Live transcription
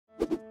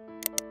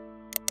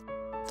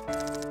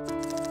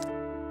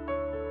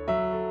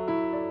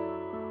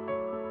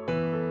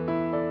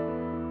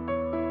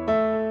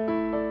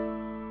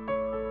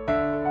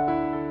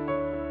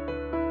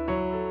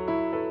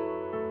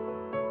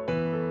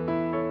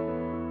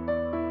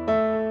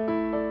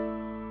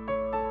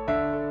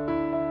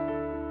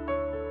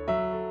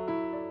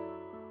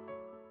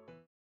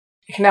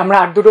এখানে আমরা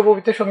আর দুটো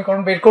উপবৃত্তের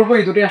সমীকরণ বের করব,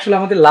 এই দুটোই আসলে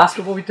আমাদের লাস্ট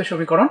উপবৃত্তের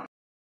সমীকরণ।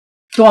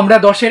 তো আমরা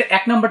 10-এর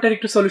 1 নাম্বারটার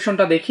একটু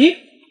সলিউশনটা দেখি।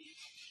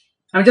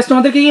 আমি জাস্ট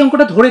তোমাদেরকে এই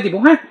অঙ্কটা ধরে দিব,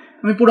 হ্যাঁ,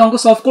 আমি পুরো অঙ্ক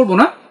সলভ করব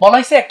না। বলা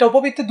হয়েছে একটা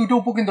উপবৃত্তের দুটো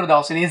উপকেন্দ্র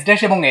দেওয়া আছে, এস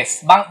ড্যাশ এবং এস,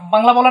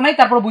 বাংলা বলা নাই,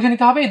 তারপর বুঝে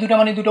নিতে হবে এই দুটো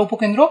মানে দুটো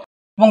উপকেন্দ্র,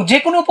 এবং যে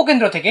কোনো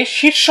উপকেন্দ্র থেকে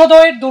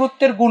শীর্ষদ্বয়ের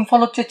দূরত্বের গুণফল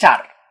হচ্ছে 4।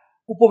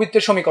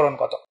 উপবৃত্তের সমীকরণ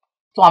কত?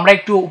 তো আমরা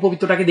একটু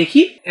উপবৃত্তটাকে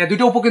দেখি।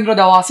 দুটো উপকেন্দ্র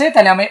দেওয়া আছে,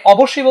 তাহলে আমি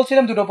অবশ্যই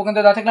বলছিলাম দুটো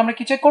উপকেন্দ্র দেওয়া থাকলে আমরা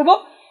কি চেক করব?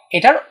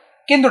 এটার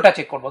কেন্দ্রটা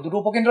চেক করব। দুটো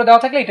উপকেন্দ্র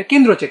দেওয়া থাকলে এটা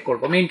কেন্দ্র চেক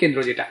করব, মেইন কেন্দ্র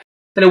যেটা।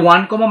 তাহলে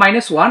 1,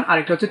 -1 আর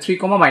এটা হচ্ছে 3,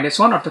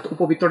 -1, অর্থাৎ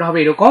উপবৃত্তটা হবে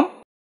এরকম।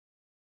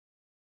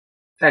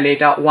 তাহলে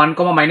এটা 1,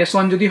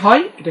 -1 যদি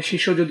হয়, এটা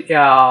শীর্ষ যদি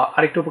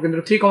আরেকটা উপকেন্দ্র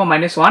 3,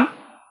 -1,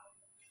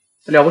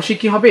 তাহলে অবশ্যই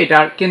কি হবে,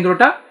 এটার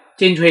কেন্দ্রটা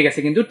চেঞ্জ হয়ে গেছে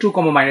কিন্তু 2,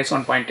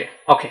 -1 পয়েন্টে।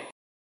 ওকে,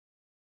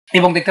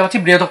 এবং দেখতে পাচ্ছি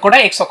বৃহত্তকটা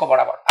x অক্ষ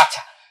বরাবর।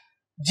 আচ্ছা,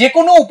 যে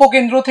কোনো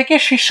উপকেন্দ্র থেকে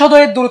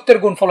শীর্ষদ্বয়ের দূরত্বের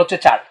গুণফল হচ্ছে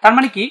 4। তার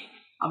মানে কি,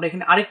 আমরা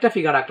এখানে আরেকটা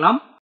ফিগার রাখলাম,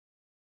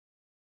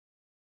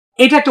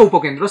 এটা একটা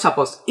উপকেন্দ্র।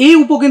 সাপোজ এই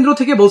উপকেন্দ্র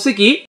থেকে বলছে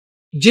কি,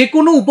 যে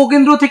কোনো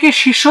উপকেন্দ্র থেকে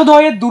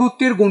শীর্ষদ্বয়ের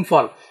দূরত্বের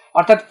গুণফল,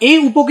 অর্থাৎ এই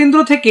উপকেন্দ্র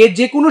থেকে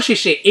যে কোনো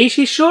শীর্ষে, এই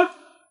শীর্ষর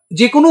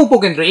যে কোনো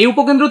উপকেন্দ্র, এই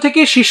উপকেন্দ্র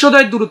থেকে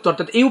শীর্ষদ্বয়ের দূরত্ব,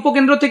 অর্থাৎ এই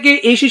উপকেন্দ্র থেকে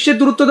এই শীর্ষের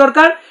দূরত্ব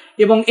দরকার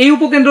এবং এই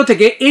উপকেন্দ্র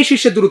থেকে এই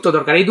শীর্ষের দূরত্ব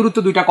দরকার। এই দূরত্ব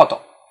দুইটা কত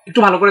একটু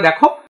ভালো করে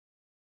দেখো।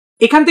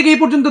 এখান থেকে এই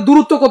পর্যন্ত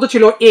দূরত্ব কত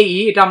ছিল, এই,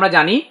 এটা আমরা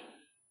জানি।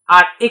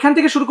 আর এখান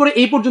থেকে শুরু করে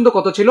এই পর্যন্ত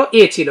কত ছিল,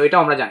 এ ছিল, এটা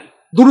আমরা জানি।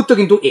 দূরত্ব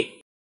কিন্তু এ।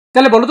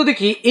 তাহলে বলো তো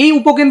দেখি, এই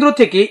উপকেন্দ্র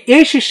থেকে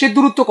এই শীর্ষের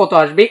দূরত্ব কত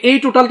আসবে? এই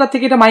টোটালটা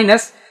থেকে এটা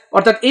মাইনাস,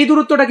 অর্থাৎ এই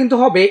দূরত্বটা কিন্তু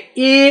হবে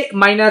a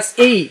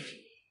 - এই।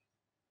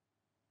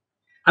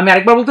 আমি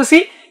আরেকবার বলতেছি,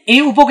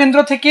 এই উপকেন্দ্র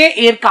থেকে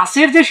এর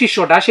কাছের যে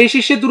শীর্ষটা, সেই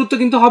শীর্ষের দূরত্ব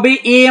কিন্তু হবে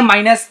a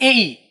 -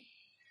 এই।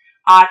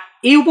 আর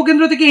এই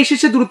উপকেন্দ্র থেকে এই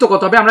শীর্ষের দূরত্ব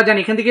কত হবে? আমরা জানি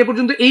এখান থেকে এ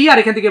পর্যন্ত এই, আর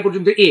এখান থেকে এ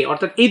পর্যন্ত a,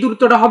 অর্থাৎ এই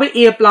দূরত্বটা হবে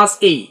a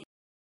 + এই।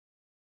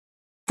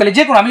 তাহলে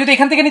যে কোনো, আমি যদি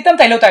এখান থেকে নিতাম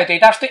তাইলেও তাই তো,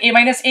 এটা আসতো a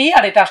 - এই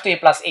আর এটা আসতো a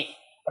 + এই।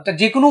 অর্থাৎ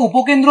যে কোনো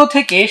উপকেন্দ্র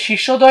থেকে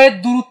শীর্ষদ্বয়ের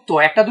দূরত্ব,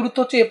 একটা দূরত্ব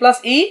হচ্ছে a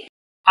 + এই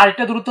আর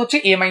একটা দূরত্ব হচ্ছে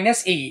a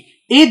 - এই।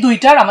 এই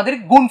দুইটার আমাদের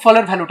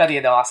গুণফলের ভ্যালুটা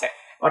দিয়ে দেওয়া আছে,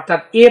 অর্থাৎ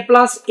a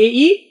 +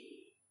 এই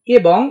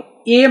এবং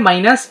a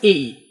 -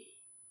 এই,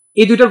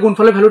 এই দুইটার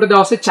গুণফলের ভ্যালুটা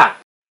দেওয়া আছে 4।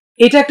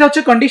 এটা একটা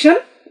হচ্ছে কন্ডিশন।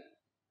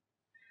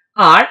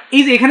 আর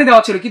এই যে এখানে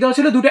দেওয়া ছিল, কি দেওয়া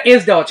ছিল, দুটো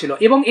এস দেওয়া ছিল,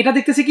 এবং এটা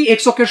দেখতেছি কি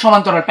এক্স অক্ষের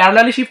সমান্তরাল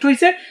প্যারালালি শিফট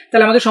হয়েছে।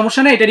 তাহলে আমাদের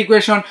সমস্যা নেই, এটার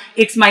equation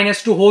x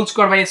 - 2 whole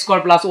square by a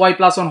square plus y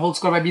 + 1 whole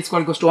square by b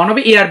square = 1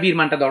 হবে। a আর b এর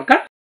মানটা দরকার,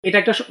 এটা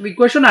একটা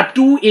ইকুয়েশন। আর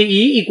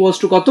 2ae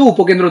 = কত,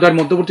 উপকেন্দ্রদ্বয়ের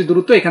মধ্যবর্তী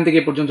দূরত্ব এখান থেকে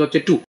এ পর্যন্ত হচ্ছে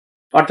 2,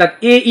 অর্থাৎ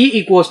ae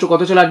 =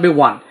 কত চলে আসবে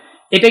 1।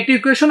 এটা একটা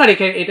ইকুয়েশন। আর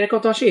এটা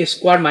কত আসে, a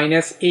স্কয়ার -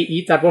 ae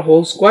তারপর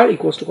হোল স্কয়ার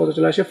 = কত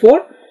চলে আসে 4।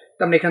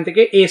 তার মানে এখান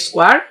থেকে a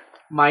স্কয়ার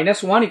 -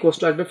 1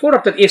 = আসবে 4,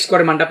 অর্থাৎ a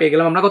স্কয়ারের মানটা পেয়ে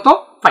গেলাম আমরা কত,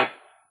 5।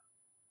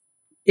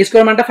 a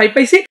স্কয়ার মানটা 5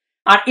 পাইছি।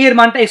 আর a এর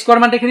মানটা, a স্কয়ার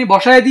মানটা এখানে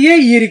বসায় দিয়ে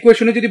e এর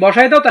ইকুয়েশনে যদি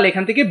বসায় দাও, তাহলে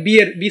এখান থেকে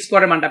b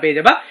স্কয়ারের মানটা পেয়ে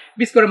যাবা। b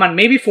স্কয়ারের মান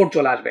মেবি 4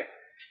 চলে আসবে,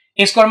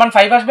 a স্কয়ার মান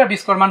 5 আসবে আর b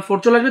স্কয়ার মান 4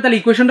 চলে আসবে। তাহলে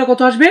ইকুয়েশনটা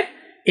কত আসবে,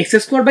 x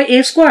square by a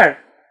square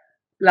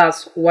plus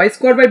y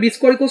square by b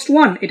square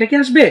 = 1। এটা কি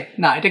আসবে?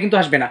 না, এটা কিন্তু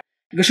আসবে না।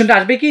 ইকুয়েশনটা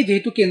আসবে কি,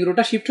 যেহেতু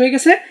কেন্দ্রটা শিফট হয়ে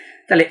গেছে,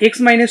 তাহলে x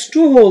 -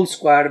 2 whole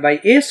square by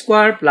a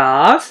square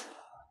plus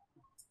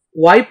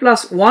y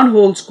 + 1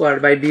 whole square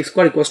by b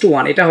square =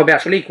 1। এটা হবে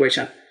আসলে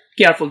ইকুয়েশন।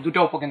 কেয়ারফুল, দুটো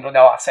উপকেন্দ্র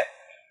দেওয়া আছে।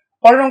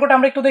 পরের অঙ্কটা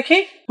আমরা একটু দেখি।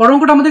 পরের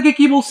অঙ্কটা আমাদেরকে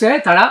কি বলছে,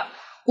 তারা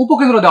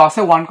উপকেন্দ্র দেওয়া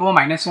আছে 1,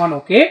 -1,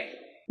 ওকে,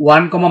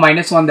 1,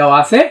 -1 দেওয়া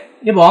আছে,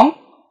 এবং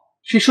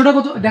শীর্ষটা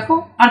কত দেখো,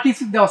 আর কি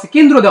দেওয়া আছে,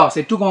 কেন্দ্র দেওয়া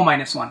আছে 2,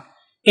 -1।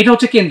 এটা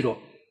হচ্ছে কেন্দ্র,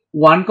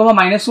 1,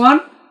 -1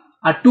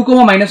 আর 2,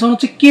 -1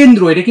 হচ্ছে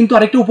কেন্দ্র। এটা কিন্তু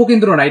আরেকটা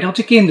উপকেন্দ্র না, এটা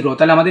হচ্ছে কেন্দ্র।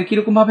 তাহলে আমাদের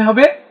কিরকম ভাবে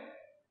হবে,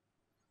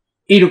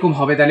 এইরকম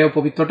হবে। তাহলে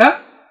উপবৃত্তটা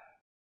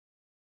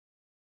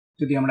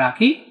যদি আমরা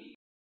আঁকি,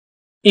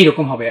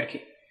 এইরকম হবে আর কি।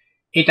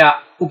 এটা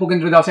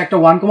উপকেন্দ্র দেওয়া আছে একটা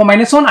 1,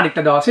 -1,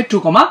 আরেকটা দেওয়া আছে 2,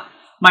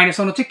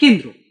 -1 হচ্ছে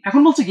কেন্দ্র।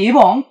 এখন বলছে কি,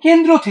 এবং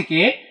কেন্দ্র থেকে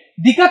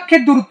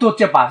দ্বিকাক্ষের দূরত্ব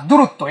হচ্ছে 5।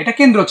 দূরত্ব, এটা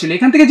কেন্দ্র ছিল,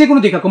 এখান থেকে যে কোনো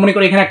দ্বিকাক্ষ, মনে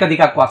করো এখানে একটা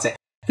দ্বিকাক্ষ আছে,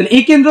 তাহলে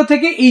এই কেন্দ্র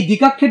থেকে এই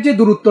দ্বিকাক্ষের যে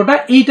দূরত্বটা,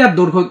 এইটার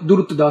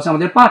দূরত্ব দেওয়া আছে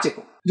আমাদের 5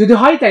 একক। যদি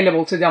হয় তাইলে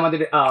বলছে যে আমাদের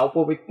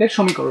উপবৃত্তের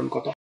সমীকরণ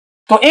কত।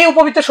 তো এই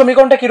উপবৃত্তের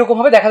সমীকরণটা কিরকম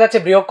হবে, দেখা যাচ্ছে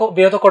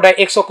বৃহত্তকটা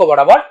x অক্ষ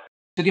বরাবর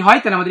যদি হয়,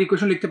 তাহলে আমাদের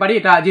ইকুয়েশন লিখতে পারি,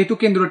 এটা যেহেতু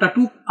কেন্দ্রটা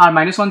 2 আর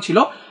 -1 ছিল,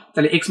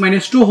 তাহলে x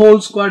 - 2 whole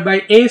square by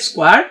a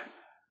square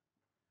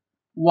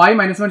y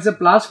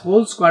 - plus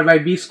whole square by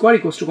b square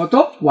 = কত,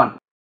 1।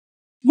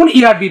 এখন e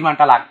আর b এর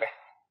মানটা লাগবে।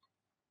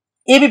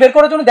 a b বের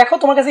করার জন্য দেখো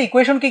তোমার কাছে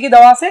ইকুয়েশন কি কি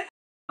দেওয়া আছে।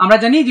 আমরা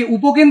জানি যে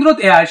উপকেন্দ্র,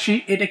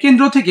 এটা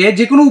কেন্দ্র থেকে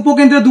যে কোনো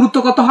উপকেন্দ্রের দূরত্ব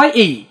কত হয়,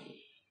 এই।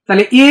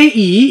 তাহলে ae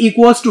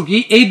 = কি,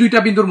 এই দুইটা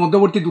বিন্দুর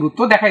মধ্যবর্তী দূরত্ব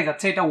দেখাই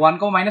যাচ্ছে, এটা 1,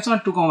 -1 আর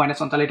 2,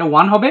 -1, তাহলে এটা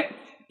 1 হবে।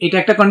 এটা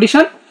একটা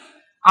কন্ডিশন।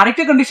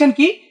 আরেকটা কন্ডিশন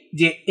কি,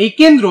 যে এই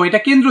কেন্দ্র, এটা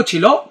কেন্দ্র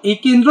ছিল, এই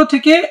কেন্দ্র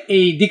থেকে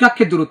এই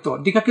দ্বিকাক্ষের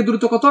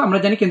দূরত্ব কত আমরা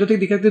জানি, কেন্দ্র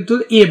থেকে দ্বিকাক্ষের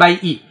দূরত্ব a বাই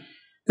e।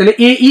 তাহলে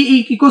a e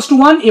ইকুয়ালস টু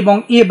 1 এবং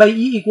a by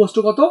e equals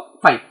to কত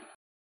 5।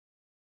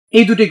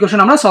 এই দুটো ইকুয়েশন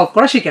আমরা সলভ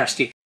করা শিখে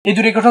আসছি। এই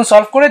দুটো ইকুয়েশন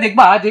সলভ করে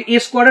দেখবা যে a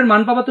স্কয়ারের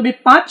মান পাবা তুমি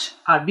 5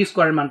 আর b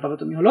স্কয়ারের মান পাবা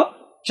তুমি হলো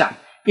 4।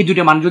 এই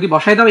দুটো মান যদি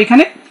বসাই দাও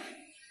এখানে,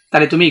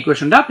 তাহলে তুমি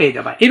ইকুয়েশনটা পেয়ে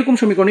যাবে। এরকম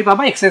সমীকরণই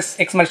পাবা x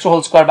minus 2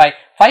 whole square by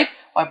 5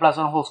 y plus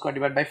 1 whole square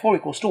divide by 4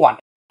 equals to 1।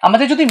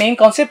 আমাদের যদি মেইন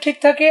কনসেপ্ট ঠিক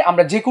থাকে,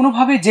 আমরা যে কোনো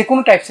ভাবে যে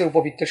কোনো টাইপসের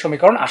উপবৃত্তের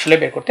সমীকরণ আসলে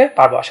বের করতে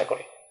পারবো আশা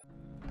করি।